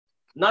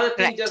Another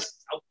thing,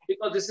 just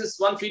because this is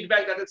one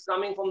feedback that is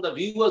coming from the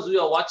viewers who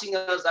are watching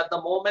us at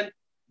the moment,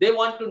 they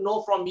want to know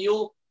from you,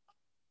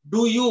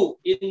 do you,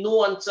 in no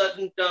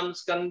uncertain terms,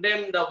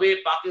 condemn the way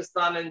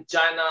Pakistan and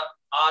China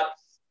are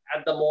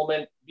at the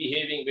moment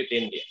behaving with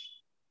India?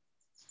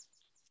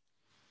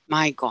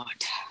 My God,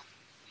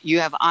 you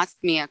have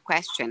asked me a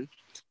question.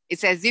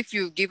 It's as if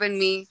you've given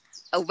me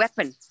a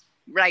weapon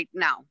right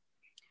now.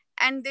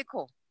 And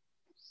dekho,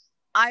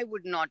 I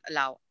would not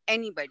allow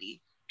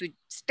anybody to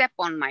step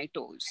on my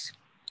toes,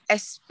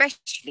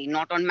 especially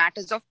not on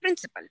matters of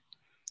principle,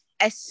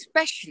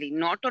 especially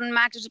not on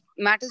matters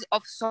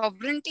of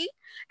sovereignty,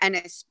 and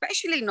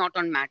especially not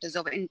on matters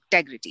of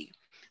integrity.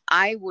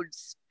 I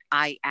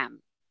am,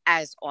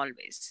 as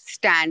always,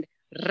 stand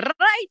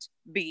right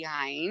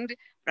behind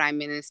Prime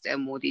Minister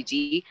Modi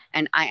ji,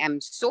 and I am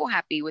so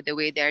happy with the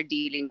way they're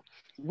dealing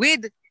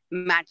with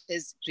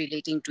matters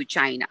relating to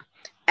China.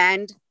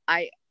 And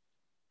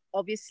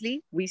obviously,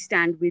 we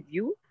stand with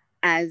you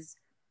as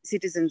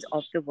citizens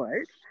of the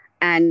world,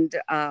 and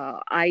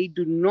I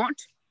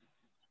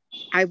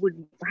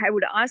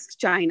would ask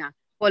China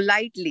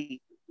politely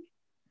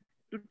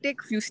to take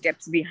a few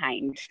steps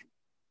behind,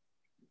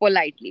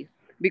 politely,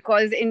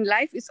 because in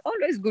life it's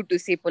always good to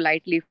say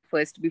politely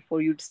first before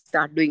you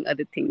start doing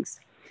other things.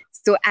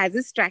 So as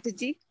a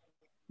strategy,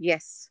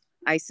 yes,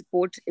 I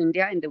support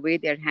India in the way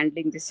they're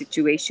handling the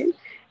situation,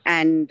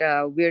 and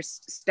we're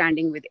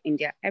standing with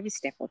India every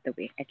step of the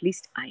way. At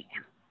least I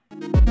am.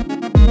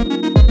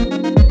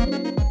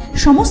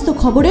 সমস্ত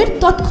খবরের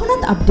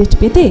তৎক্ষণাৎ update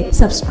পেতে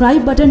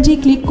subscribe বাটনটি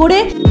click করে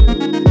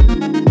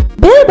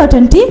bell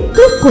বাটনটি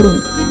click করুন।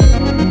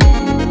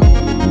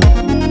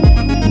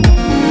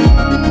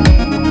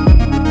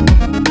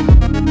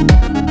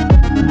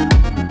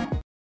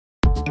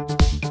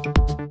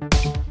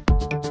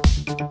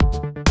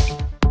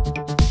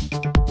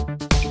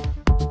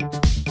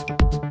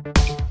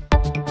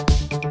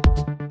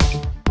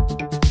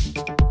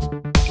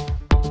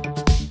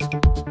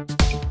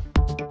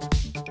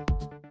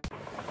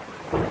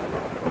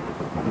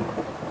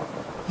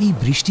 এই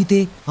বৃষ্টিতে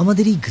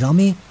আমাদের এই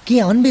গ্রামে কে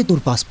আনবে তোর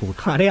পাসপোর্ট?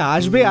 আরে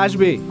আসবে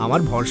আসবে,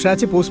 আমার ভরসা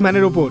আছে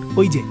পোস্টম্যানের ওপর।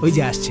 ওই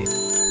যে আসছে।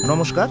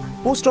 নমস্কার,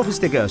 পোস্ট অফিস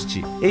থেকে আসছি।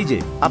 এই যে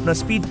আপনার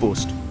স্পিড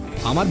পোস্ট।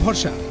 আমার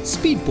ভরসা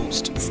স্পিড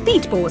পোস্ট।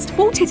 স্পিড পোস্ট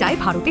পৌঁছে যায়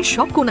ভারতের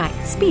সব কোণায়।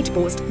 স্পিড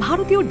পোস্ট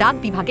ভারতীয় ডাক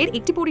বিভাগের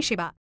একটি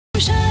পরিষেবা।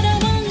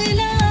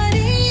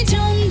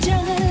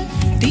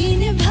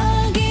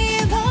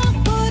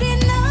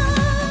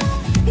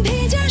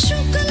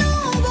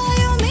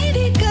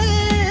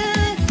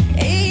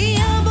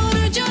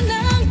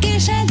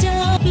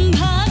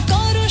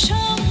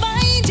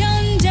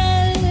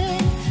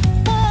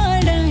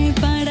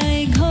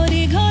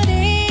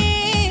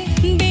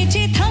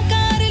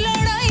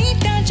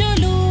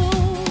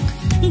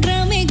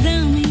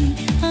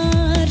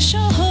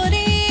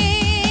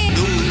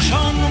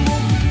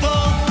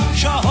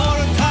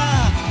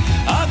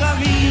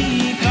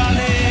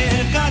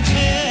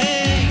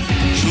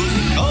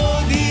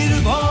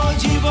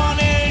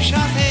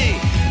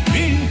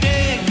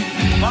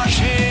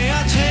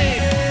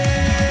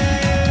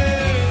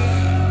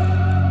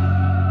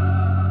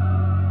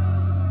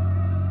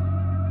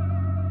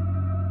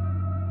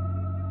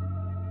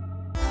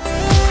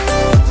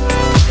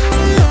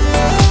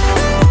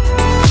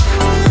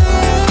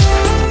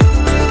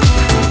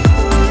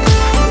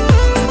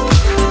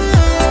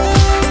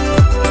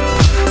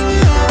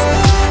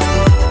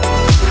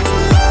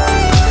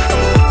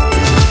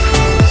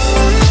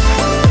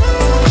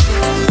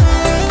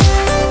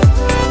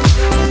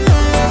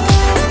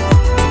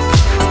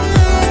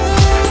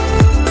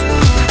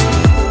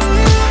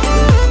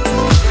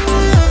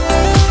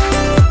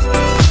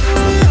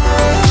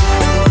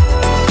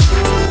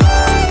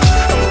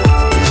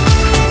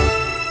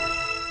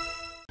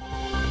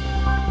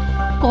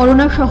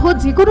 করোনা সহ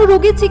যে কোনো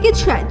রোগীর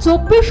চিকিৎসায়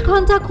 24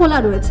 ঘন্টা খোলা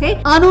রয়েছে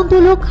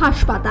আনন্দলোক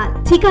হাসপাতাল।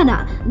 ঠিকানা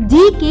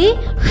DK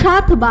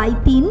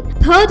 7/3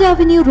 3rd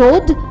avenue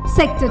road,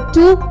 sector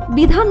 2,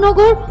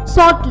 Bidhannagar,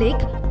 Salt Lake,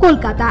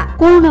 Kolkata.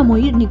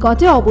 করুণাময়ীর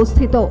নিকটে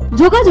অবস্থিত।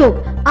 যোগাযোগ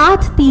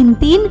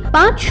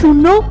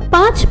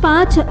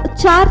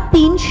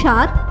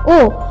 8335554437 ও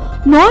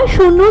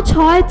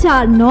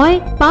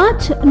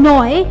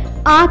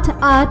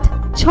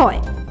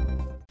 9064959886।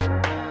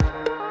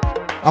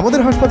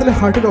 আমাদের হাসপাতালে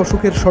হার্টের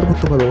অসুখের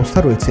সর্বোত্তম ব্যবস্থা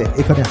রয়েছে।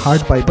 এখানে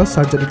হার্ট বাইপাস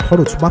সার্জারির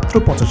খরচ মাত্র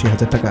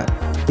 85,000 টাকা।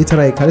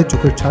 এছাড়া এখানে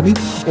চোখের ছানি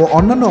ও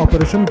অন্যান্য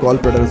operation, gall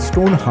bladder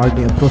stone,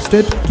 hernia,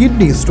 prostate,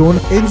 kidney stone,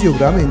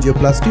 angiogram,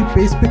 angioplasty,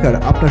 pacemaker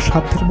আপনার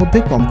সাধ্যের মধ্যে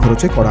কম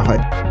খরচে করা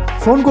হয়।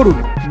 ফোন করুন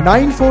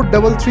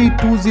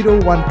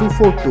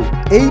 9433201242,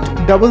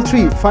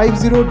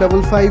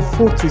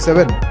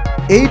 8335055437,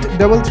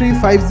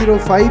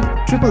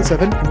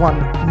 8335057771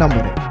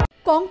 নম্বরে।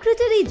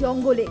 কংক্রিটের এই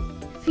জঙ্গলে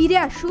ফিরে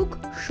আসুক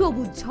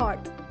সবুজ ঝড়।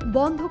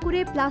 বন্ধ করে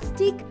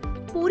প্লাস্টিক,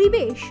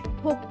 পরিবেশ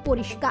হোক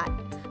পরিষ্কার।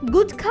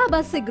 গুটখা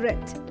বা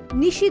সিগারেট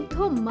নিষিদ্ধ,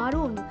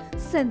 মারণ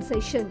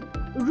সেন্সেশন।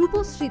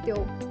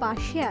 রূপশ্রীতেও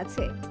পাশে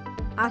আছে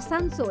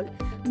Asansol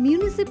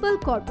municipal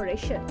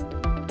corporation.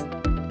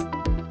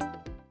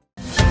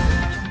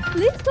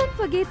 Please don't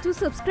forget to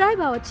subscribe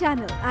our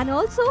channel and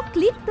also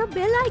click the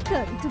bell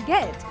icon to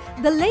get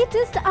the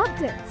latest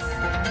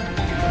updates.